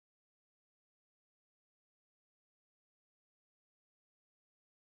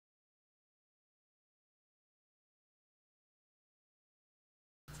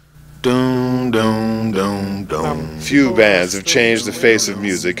Few bands have changed the face of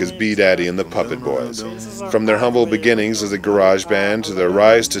music as B Daddy and the Puppet Boys. From their humble beginnings as a garage band to their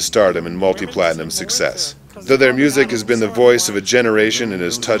rise to stardom and multi-platinum success. Though their music has been the voice of a generation and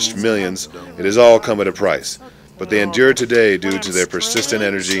has touched millions, it has all come at a price. But they endure today due to their persistent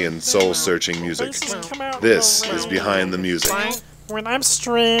energy and soul-searching music. This is Behind the Music. When I'm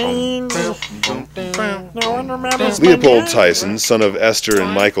strange, no one remembers my Leopold name. Tyson, son of Esther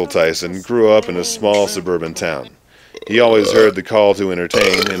and Michael Tyson, grew up in a small suburban town. He always heard the call to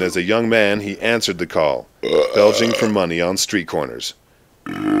entertain, and as a young man, he answered the call, belching for money on street corners.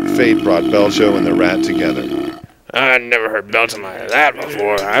 Fate brought Belcho and the Rat together. I never heard belching like that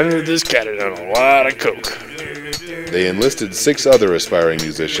before. I knew this cat had done a lot of coke. They enlisted 6 other aspiring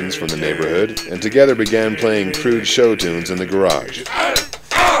musicians from the neighborhood, and together began playing crude show tunes in the garage.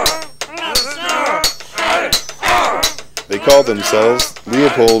 They called themselves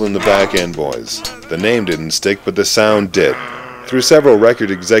Leopold and the Back End Boys. The name didn't stick, but the sound did. Through several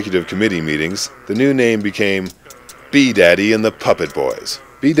record executive committee meetings, the new name became B Daddy and the Puppet Boys.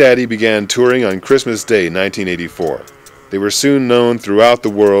 B Daddy began touring on Christmas Day 1984. They were soon known throughout the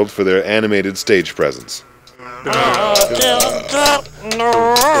world for their animated stage presence. No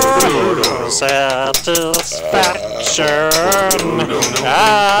satisfaction.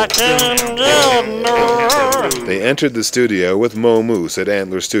 I can get no. They entered the studio with Mo Moose at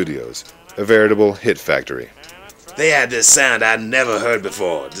Antler Studios, a veritable hit factory. They had this sound I'd never heard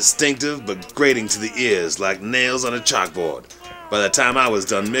before, distinctive but grating to the ears like nails on a chalkboard. By the time I was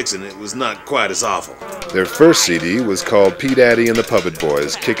done mixing, it was not quite as awful. Their first CD was called P Daddy and the Puppet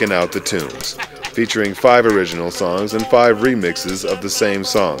Boys Kickin' Out the Tunes, featuring 5 original songs and 5 remixes of the same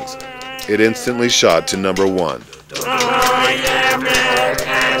songs. It instantly shot to number 1.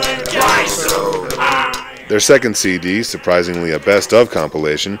 Their second CD, surprisingly a best-of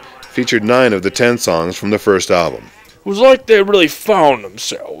compilation, featured 9 of the 10 songs from the first album. It was like they really found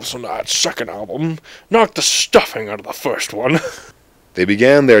themselves on that second album. Knocked the stuffing out of the first one. They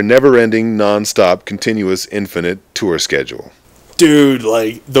began their never-ending, non-stop, continuous, infinite tour schedule. Dude,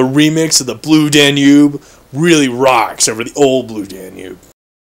 like, the remix of the Blue Danube really rocks over the old Blue Danube.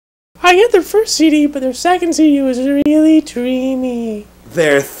 I got their first CD, but their second CD was really dreamy.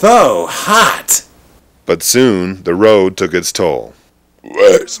 They're so hot! But soon, the road took its toll.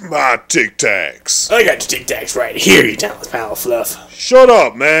 Where's my Tic Tacs? I got your Tic Tacs right here, you talented pal of fluff. Shut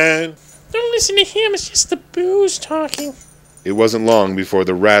up, man! Don't listen to him, it's just the booze talking. It wasn't long before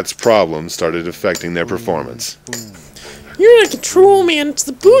the Rats' problems started affecting their performance. You're out of control, man. It's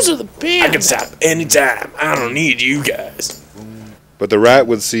the booze of the band. I can stop anytime. I don't need you guys. But the Rat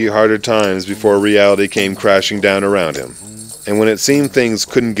would see harder times before reality came crashing down around him. And when it seemed things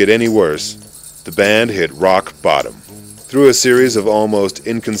couldn't get any worse, the band hit rock bottom. Through a series of almost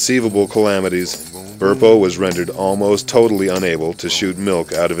inconceivable calamities, Burpo was rendered almost totally unable to shoot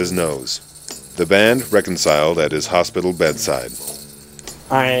milk out of his nose. The band reconciled at his hospital bedside.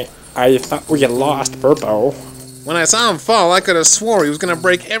 I thought we had lost Burpo. When I saw him fall, I could have swore he was going to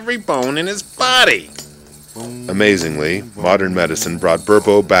break every bone in his body. Amazingly, modern medicine brought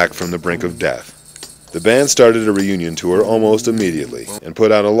Burpo back from the brink of death. The band started a reunion tour almost immediately and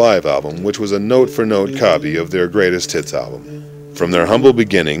put out a live album which was a note-for-note copy of their greatest hits album. From their humble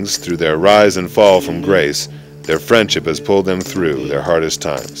beginnings through their rise and fall from grace, their friendship has pulled them through their hardest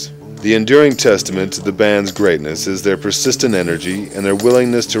times. The enduring testament to the band's greatness is their persistent energy and their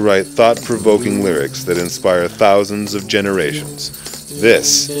willingness to write thought-provoking lyrics that inspire thousands of generations.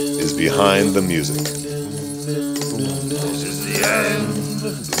 This is Behind the Music. This is the end.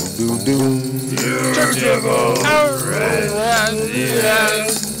 Beautiful. The end.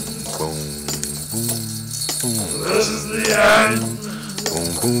 This is the end.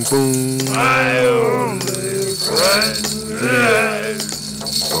 My only friend.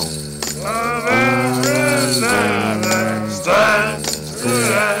 Next time.